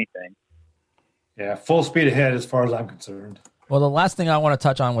more than anything. Yeah, full speed ahead as far as I'm concerned. Well, the last thing I want to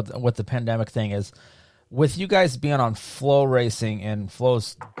touch on with the pandemic thing is, with you guys being on Flow Racing, and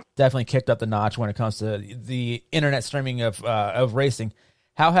Flow's definitely kicked up the notch when it comes to the internet streaming of racing.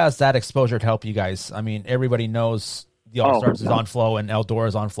 How has that exposure to help you guys? I mean, everybody knows the All-Stars is on Flow and Eldora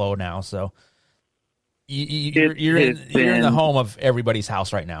is on Flow now, so you're in the home of everybody's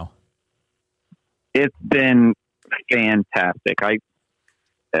house right now. It's been fantastic. Our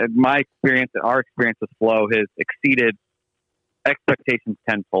experience with Flow has exceeded expectations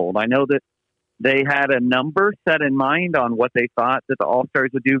tenfold. I know that they had a number set in mind on what they thought that the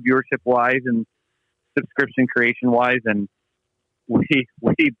All-Stars would do viewership-wise and subscription creation-wise, and we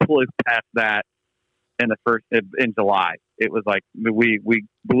blew past that in July. It was like we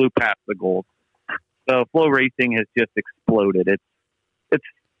blew past the goal. So Flow Racing has just exploded.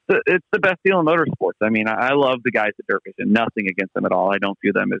 It's the best deal in motorsports. I mean, I love the guys at Dirt Vision. Nothing against them at all. I don't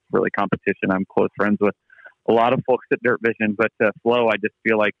view them as really competition. I'm close friends with a lot of folks at Dirt Vision, but Flow, I just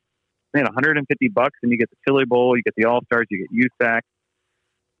feel like man, $150, and you get the Chili Bowl, you get the All-Stars, you get USAC.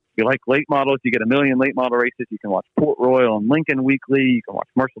 If you like late models, you get a million late model races. You can watch Port Royal and Lincoln weekly. You can watch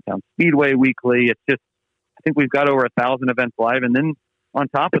Marshalltown Speedway weekly. It's just, I think we've got over 1,000 events live. And then on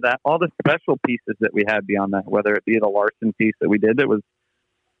top of that, all the special pieces that we had beyond that, whether it be the Larson piece that we did that was,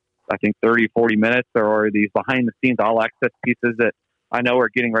 I think, 30, 40 minutes, or these behind-the-scenes all-access pieces that I know are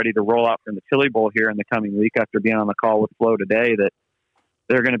getting ready to roll out from the Chili Bowl here in the coming week after being on the call with Flo today, that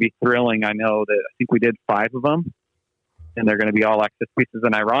they're going to be thrilling. I know that I think we did 5 of them, and they're going to be all-access pieces.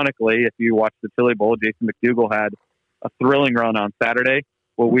 And ironically, if you watch the Chili Bowl, Jason McDougall had a thrilling run on Saturday.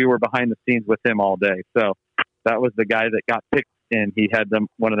 Well, we were behind the scenes with him all day. So that was the guy that got picked, and he had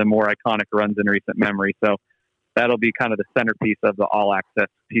one of the more iconic runs in recent memory. So that'll be kind of the centerpiece of the all-access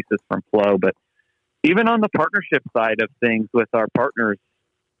pieces from Flo. But even on the partnership side of things with our partners,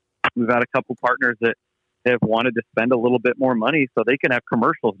 we've had a couple partners that have wanted to spend a little bit more money so they can have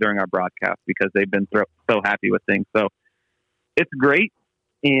commercials during our broadcast because they've been so happy with things. So it's great,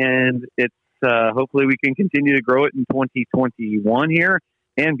 and it's hopefully we can continue to grow it in 2021 here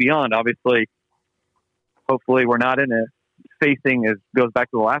and beyond. Obviously, hopefully we're not goes back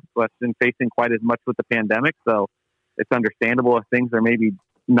to the last question, facing quite as much with the pandemic. So it's understandable if things are maybe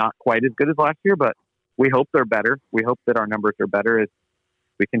not quite as good as last year, but we hope they're better. We hope that our numbers are better as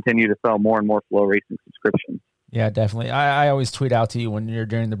we continue to sell more and more Flo Racing subscriptions. Yeah, definitely. I always tweet out to you when you're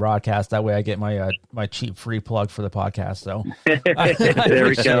during the broadcast. That way I get my my cheap free plug for the podcast. So there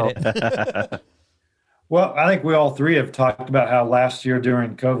we go. Well, I think we all three have talked about how last year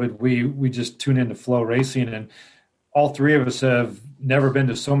during COVID, we just tuned into Flo Racing, and all three of us have never been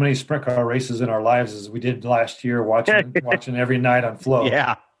to so many sprint car races in our lives as we did last year, watching every night on Flo.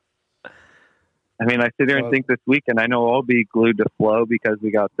 Yeah. I mean, I sit there and think this weekend, I know I'll be glued to Flo because we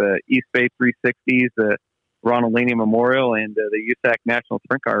got the East Bay 360s, the Ronald Laney Memorial, and the USAC National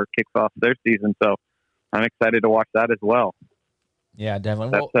Sprint Car kicks off their season. So I'm excited to watch that as well. Yeah,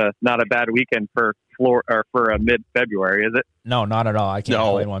 definitely. That's not a bad weekend for mid-February, is it? No, not at all. I can't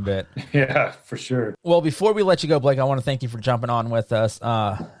complain one bit. Yeah, for sure. Well, before we let you go, Blake, I want to thank you for jumping on with us.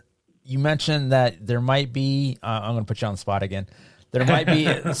 You mentioned that there might be, I'm going to put you on the spot again. There might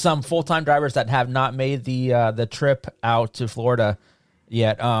be some full-time drivers that have not made the trip out to Florida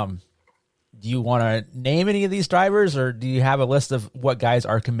yet. Do you want to name any of these drivers, or do you have a list of what guys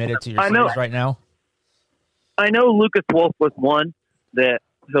are committed to your series right now? I know Lucas Wolf was one that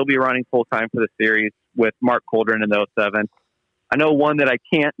he'll be running full-time for the series with Mark Coldren in the 07. I know one that I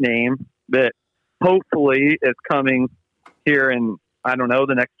can't name that hopefully is coming here in, I don't know,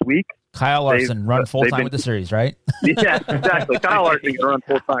 the next week. Kyle Larson run full-time with the series, right? Yeah, exactly. Kyle Larson can run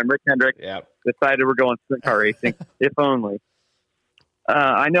full-time. Rick Hendrick decided we're going sprint car racing, if only.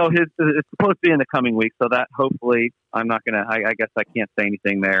 I know it's supposed to be in the coming week, so that hopefully I'm not going to, I guess I can't say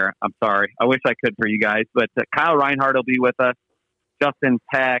anything there. I'm sorry. I wish I could for you guys, but Kyle Reinhardt will be with us. Justin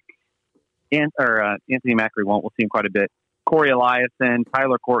Peck, Anthony Macri won't. We'll see him quite a bit. Corey Eliason,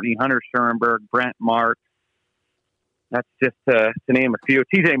 Tyler Courtney, Hunter Schoenberg, Brent Mark. That's just to name a few.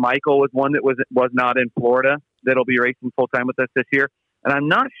 TJ Michael was one that was not in Florida that'll be racing full-time with us this year. And I'm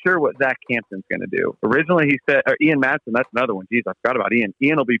not sure what Zach Campton's going to do. Originally, he said, Ian Madsen, that's another one. Jeez, I forgot about Ian.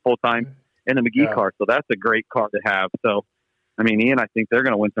 Ian will be full-time in the McGee car, so that's a great car to have. So, I mean, Ian, I think they're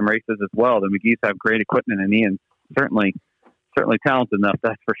going to win some races as well. The McGees have great equipment, and Ian's certainly talented enough,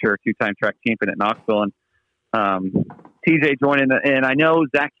 that's for sure. 2-time track champion at Knoxville. And TJ joining, and I know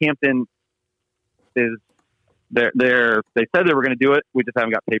Zach Campton is they said they were going to do it. We just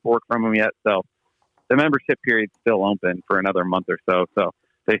haven't got paperwork from him yet, so the membership period's still open for another month or so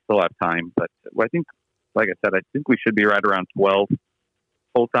they still have time. But I think, like I said, I think we should be right around 12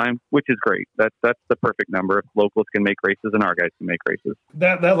 full time, which is great. That's the perfect number. If locals can make races and our guys can make races.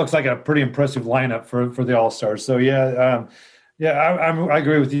 That looks like a pretty impressive lineup for the All-Stars. So I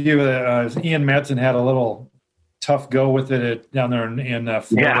agree with you. Ian Madsen had a little tough go with it down there in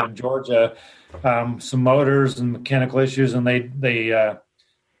Florida and Georgia. Some motors and mechanical issues, and they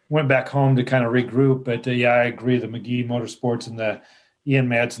went back home to kind of regroup. But I agree. The McGee Motorsports and the Ian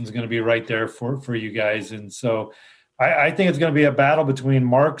Madsen's going to be right there for you guys. And so I think it's going to be a battle between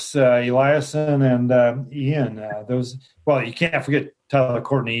Marks, Eliason, and Ian. You can't forget Tyler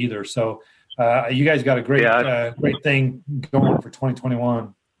Courtney either. So you guys got a great thing going for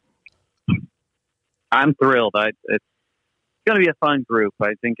 2021. I'm thrilled. It's going to be a fun group.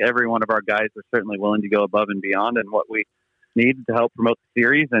 I think every one of our guys are certainly willing to go above and beyond and what we need to help promote the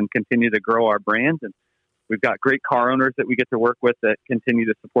series and continue to grow our brand. And we've got great car owners that we get to work with that continue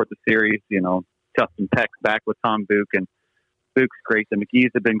to support the series. You know, Justin Peck's back with Tom Book, and Book's great. The McGees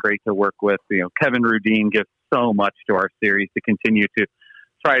have been great to work with. You know, Kevin Rudine gives so much to our series to continue to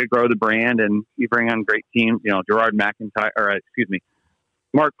try to grow the brand, and you bring on great teams. Gerard McIntyre,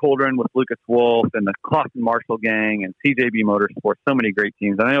 Mark Coldren with Lucas Wolf and the Clausen Marshall gang and CJB Motorsports. So many great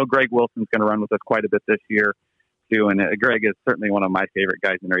teams. And I know Greg Wilson's going to run with us quite a bit this year too. And Greg is certainly one of my favorite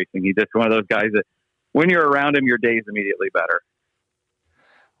guys in racing. He's just one of those guys that when you're around him, your day is immediately better.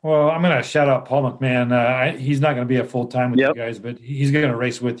 Well, I'm going to shout out Paul McMahon. He's not going to be a full-time with you guys, but he's going to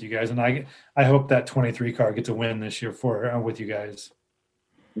race with you guys. And I hope that 23 car gets a win this year with you guys.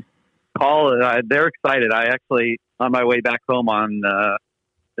 Paul, they're excited. I actually, on my way back home on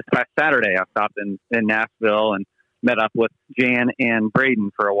this past Saturday, I stopped in Nashville and met up with Jan and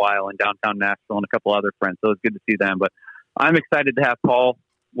Braden for a while in downtown Nashville and a couple other friends. So it was good to see them. But I'm excited to have Paul.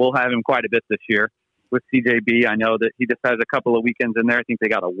 We'll have him quite a bit this year with CJB. I know that he just has a couple of weekends in there. I think they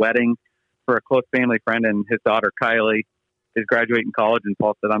got a wedding for a close family friend, and his daughter Kylie is graduating college, and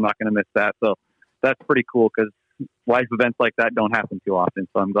Paul said, I'm not going to miss that. So that's pretty cool because life events like that don't happen too often.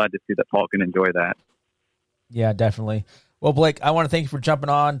 So I'm glad to see that Paul can enjoy that. Yeah, definitely. Well, Blake, I want to thank you for jumping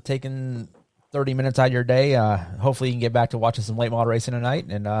on, taking 30 minutes out of your day. Hopefully you can get back to watching some late model racing tonight.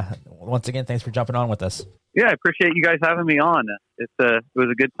 And once again, thanks for jumping on with us. Yeah, I appreciate you guys having me on. It was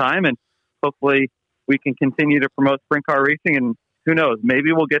a good time, and hopefully we can continue to promote sprint car racing. And who knows,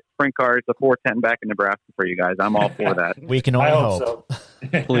 maybe we'll get sprint cars, the 410 back in Nebraska for you guys. I'm all for that. We can only hope.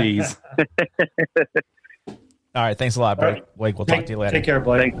 So. Please. All right, thanks a lot, Blake. Right. Blake, we'll talk to you later. Take care,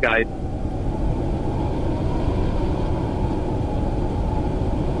 Blake. Thanks, guys.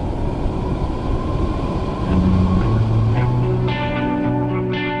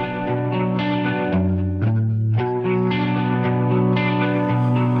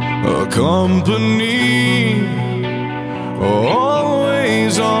 Company,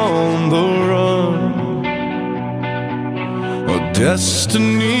 always on the run, a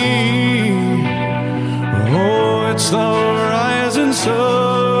destiny, oh, it's the rising sun.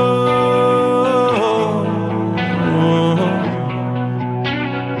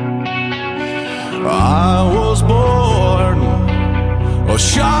 I was born, a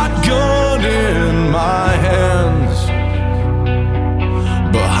shotgun in my hands,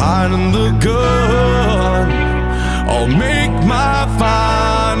 behind the gun, I'll make my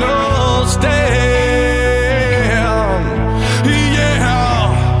final stand.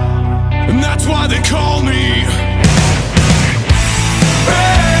 Yeah, and that's why they call me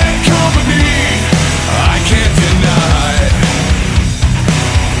Bad Company. I can't deny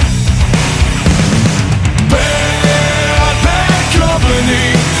bad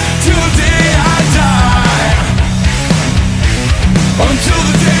company till the day I die. Until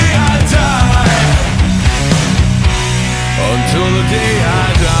the day I die. Until the day I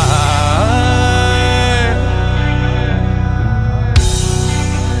die.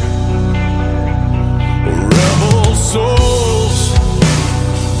 Rebel souls,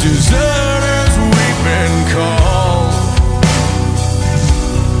 deserters we've been called.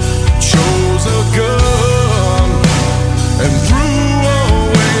 Chose a gun and threw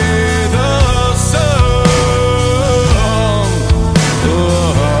away the sun.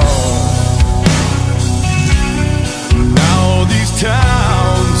 Now these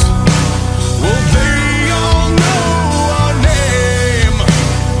towns, well, they all know our name.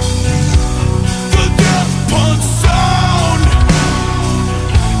 The death punch sound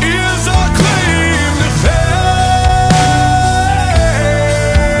is our claim to fame.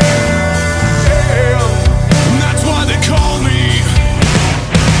 And that's why they call me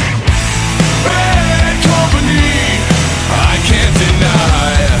Bad Company. I can't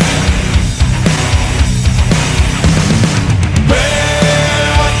deny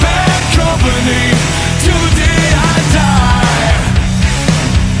bad company till the day I die.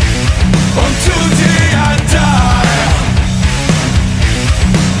 Until the day I die.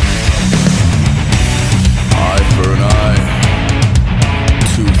 Eye for an eye,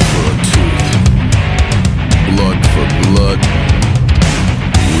 tooth for a tooth, blood for blood.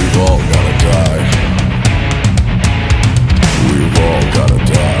 We've all gotta die. We've all gotta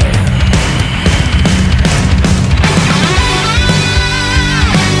die.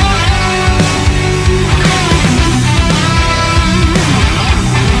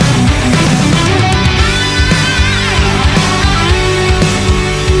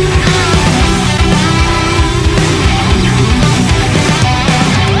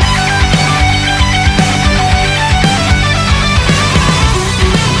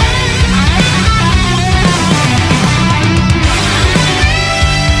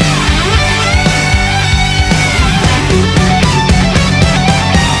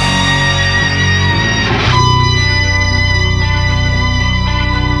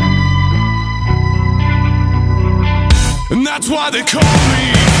 And that's why they call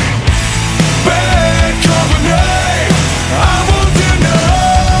me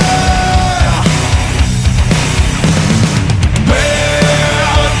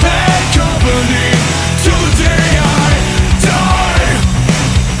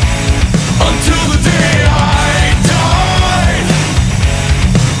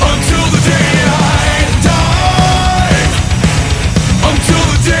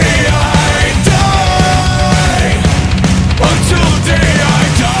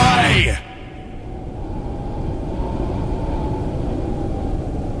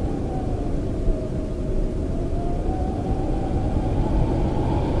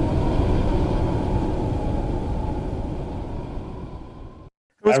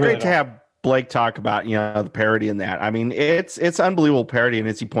was great to have Blake talk about, the parity in that. I mean, it's unbelievable parity. And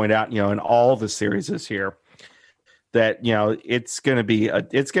as you point out, in all the series this year, that, it's going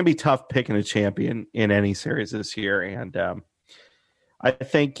to be tough picking a champion in any series this year. And I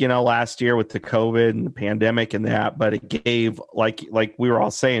think, last year with the COVID and the pandemic and that, but it gave, like we were all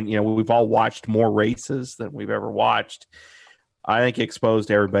saying, we've all watched more races than we've ever watched. I think it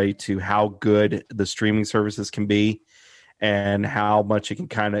exposed everybody to how good the streaming services can be and how much it can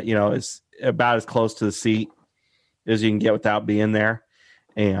kind of, is about as close to the seat as you can get without being there.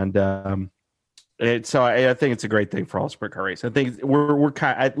 And so I think it's a great thing for all sprint car racing. I think we're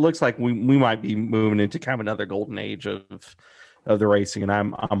kind of, it looks like we might be moving into kind of another golden age of the racing, and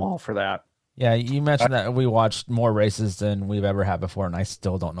I'm all for that. Yeah, you mentioned that we watched more races than we've ever had before, and I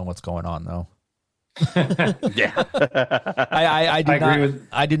still don't know what's going on though. Yeah,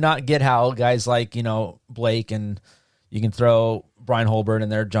 I do not get how guys like Blake, and you can throw Brian Holbert in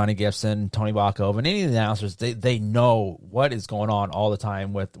there, Johnny Gibson, Tony Bakov, and any of the announcers, they know what is going on all the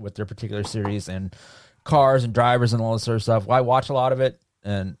time with their particular series and cars and drivers and all this sort of stuff. Well, I watch a lot of it,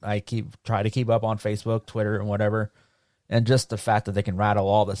 and I try to keep up on Facebook, Twitter, and whatever. And just the fact that they can rattle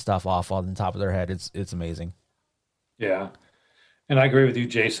all this stuff off on the top of their head, it's amazing. Yeah. And I agree with you,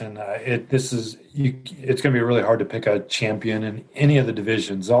 Jason. It's going to be really hard to pick a champion in any of the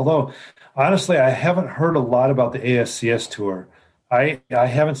divisions. Although, honestly, I haven't heard a lot about the ASCS Tour. I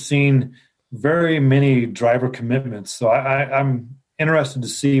haven't seen very many driver commitments. So I'm interested to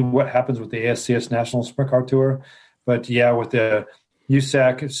see what happens with the ASCS National Sprint Car Tour. But, yeah, with the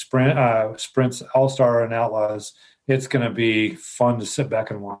USAC Sprints All-Star and Outlaws, it's going to be fun to sit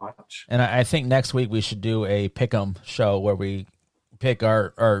back and watch. And I think next week we should do a pick-em show where we pick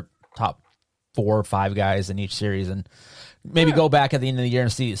our top 4 or 5 guys in each series and maybe go back at the end of the year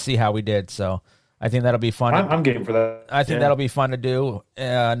and see how we did. So I think that'll be fun. I'm game for that. I think that'll be fun to do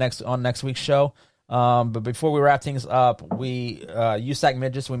next week's show. But before we wrap things up, USAC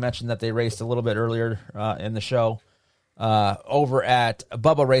Midgets, we mentioned that they raced a little bit earlier in the show over at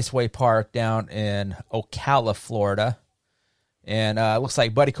Bubba Raceway Park down in Ocala, Florida. And it looks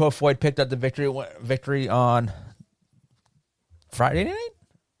like Buddy Kofoid picked up the victory on Friday night?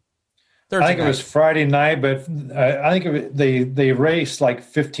 Thursday I think night. It was Friday night, but I think they raced like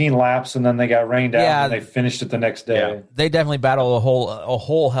 15 laps and then they got rained out and they finished it the next day. Yeah, they definitely battled a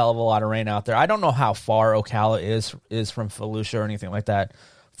whole hell of a lot of rain out there. I don't know how far Ocala is from Volusia or anything like that.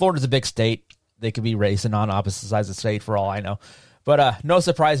 Florida's a big state. They could be racing on opposite sides of the state for all I know. But no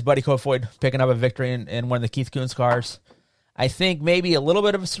surprise, Buddy Kofoid picking up a victory in one of the Keith Kunz cars. I think maybe a little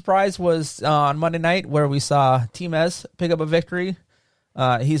bit of a surprise was on Monday night where we saw Timez pick up a victory.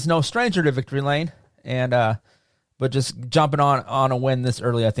 He's no stranger to victory lane, and but just jumping on a win this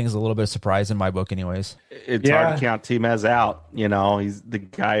early, I think is a little bit of surprise in my book, anyways. It's hard to count Timez out. He's the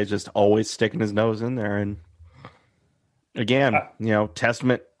guy is just always sticking his nose in there, and again,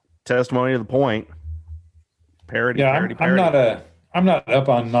 testimony to the point. Parity. I'm not up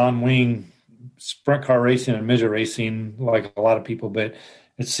on non-wing sprint car racing and midget racing like a lot of people, but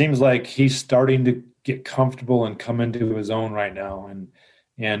it seems like he's starting to get comfortable and come into his own right now,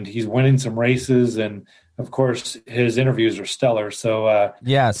 and he's winning some races, and of course his interviews are stellar. So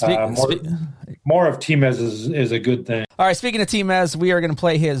more of Timez is a good thing. All right, speaking of Timez, we are going to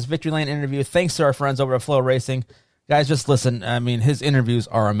play his Victory Lane interview. Thanks to our friends over at Flow Racing. Guys, just listen. I mean, his interviews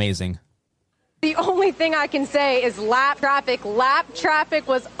are amazing. The only thing I can say is lap traffic. Lap traffic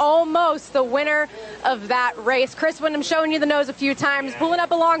was almost the winner of that race. Chris Windom showing you the nose a few times, pulling up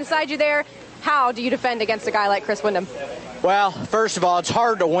alongside you there. How do you defend against a guy like Chris Windom? Well, first of all, it's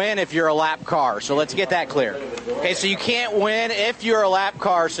hard to win if you're a lap car, so let's get that clear. Okay, so you can't win if you're a lap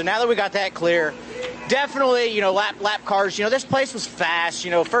car, so now that we got that clear, definitely, lap cars, this place was fast.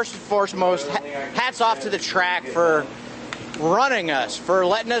 First and foremost, hats off to the track for running us, for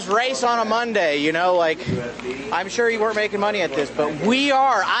letting us race on a Monday. I'm sure you weren't making money at this, but we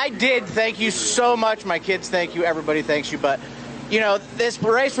are. I did. Thank you so much. My kids, thank you. Everybody thanks you. But, this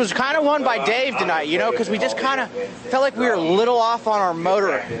race was kind of won by Dave tonight, because we just kind of felt like we were a little off on our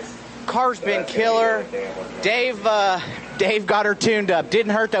motor. Car's been killer. Dave got her tuned up.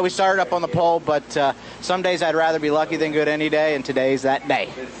 Didn't hurt that we started up on the pole, but some days I'd rather be lucky than good any day, and today's that day.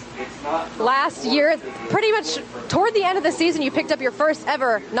 Last year, pretty much toward the end of the season, you picked up your first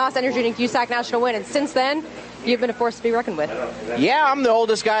ever NOS Energy Drink USAC National win, and since then, you've been a force to be reckoned with. Yeah, I'm the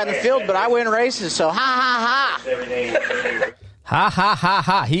oldest guy in the field, but I win races, so ha, ha, ha. Ha, ha, ha,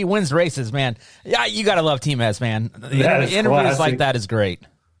 ha. He wins races, man. Yeah, you got to love Timez, man. Interviews classic. like that is great.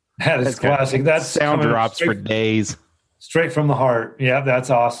 That is classic. That's sound drops for days. Straight from the heart. Yeah, that's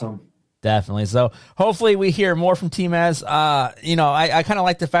awesome. Definitely. So hopefully we hear more from Team Ez. I kind of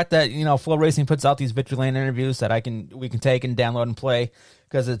like the fact that, Flow Racing puts out these Victory Lane interviews that we can take and download and play,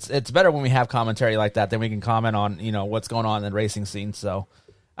 because it's better when we have commentary like that, then we can comment on, what's going on in the racing scene. So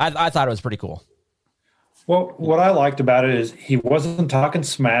I thought it was pretty cool. Well, what I liked about it is he wasn't talking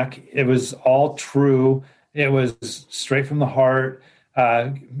smack. It was all true. It was straight from the heart.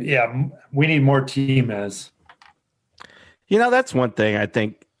 We need more Team Ez. That's one thing I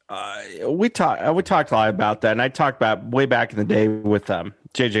think we talked a lot about that, and I talked about way back in the day with JJ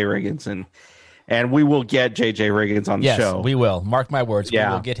Riggins, and we will get JJ Riggins on the show. Yes, we will. Mark my words. Yeah.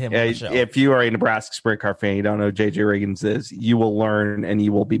 We will get him on the show. If you are a Nebraska sprint car fan, you don't know who JJ Riggins is, you will learn and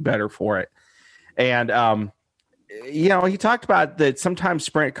you will be better for it. And he talked about that sometimes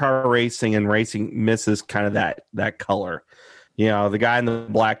sprint car racing and racing misses kind of that color. The guy in the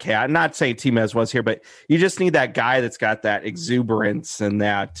black hat. I'm not saying Team Ez was here, but you just need that guy that's got that exuberance and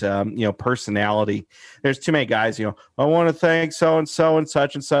that personality. There's too many guys. I want to thank so and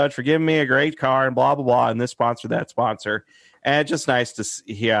such and such for giving me a great car and blah blah blah, and this sponsor, that sponsor. And it's just nice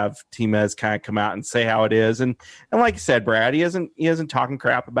to have Team Ez kind of come out and say how it is. And like you said, Brad, he isn't talking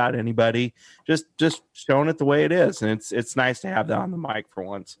crap about anybody. Just showing it the way it is, and it's nice to have that on the mic for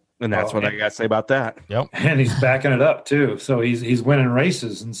once. And that's what I got to say about that. Yep. And he's backing it up too. So he's winning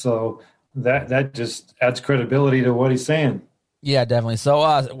races, and so that just adds credibility to what he's saying. Yeah, definitely.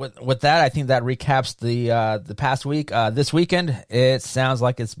 So with that, I think that recaps the past week. This weekend, it sounds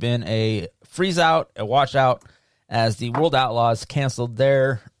like it's been a freeze out, a washout, as the World Outlaws canceled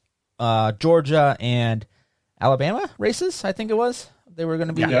their Georgia and Alabama races. I think it was. They were going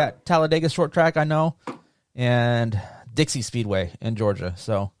to be at Talladega Short Track, I know, and Dixie Speedway in Georgia.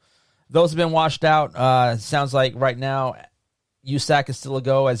 So those have been washed out. Sounds like right now USAC is still a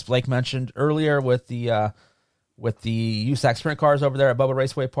go, as Blake mentioned earlier, with the USAC sprint cars over there at Bubba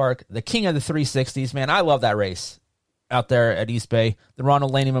Raceway Park. The king of the 360s, man. I love that race out there at East Bay, the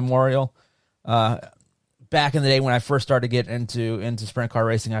Ronald Laney Memorial. Back in the day when I first started to get into sprint car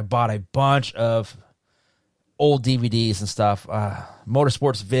racing, I bought a bunch of old DVDs and stuff.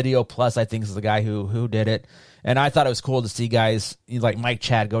 Motorsports Video Plus, I think, is the guy who did it. And I thought it was cool to see guys like Mike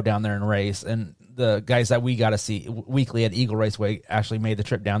Chad go down there and race. And the guys that we got to see weekly at Eagle Raceway actually made the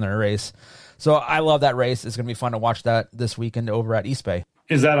trip down there and race. So I love that race. It's going to be fun to watch that this weekend over at East Bay.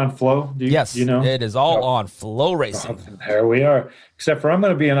 Is that on Flow? Yes, it is all on Flow Racing. Oh, there we are. Except for I'm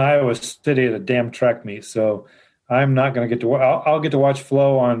going to be in Iowa City at a damn track meet, so I'm not going to get to. I'll get to watch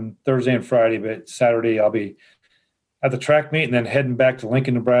Flow on Thursday and Friday, but Saturday I'll be at the track meet and then heading back to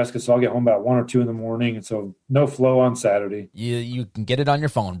Lincoln, Nebraska. So I'll get home about 1 or 2 in the morning, and so no Flow on Saturday. You can get it on your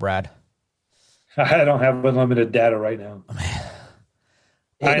phone, Brad. I don't have unlimited data right now.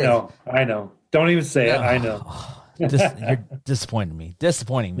 Man, I know. Don't even say it. I know. You're disappointing me.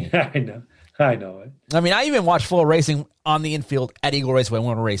 I know it. I mean, I even watched Flow Racing on the infield at Eagle Raceway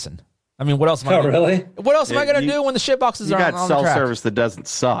when we're racing. I mean, what else am I gonna really? What else am I going to do when the shit boxes are on the track? You got cell service that doesn't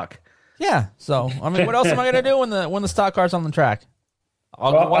suck. Yeah. So, I mean, what else am I going to do when the stock car's on the track?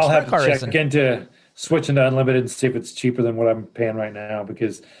 I'll have to check racing. into switching to unlimited and see if it's cheaper than what I'm paying right now,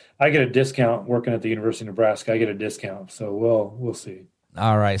 because I get a discount working at the University of Nebraska. I get a discount, so we'll see.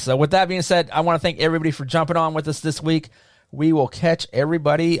 All right. So with that being said, I want to thank everybody for jumping on with us this week. We will catch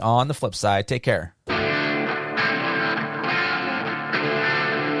everybody on the flip side. Take care.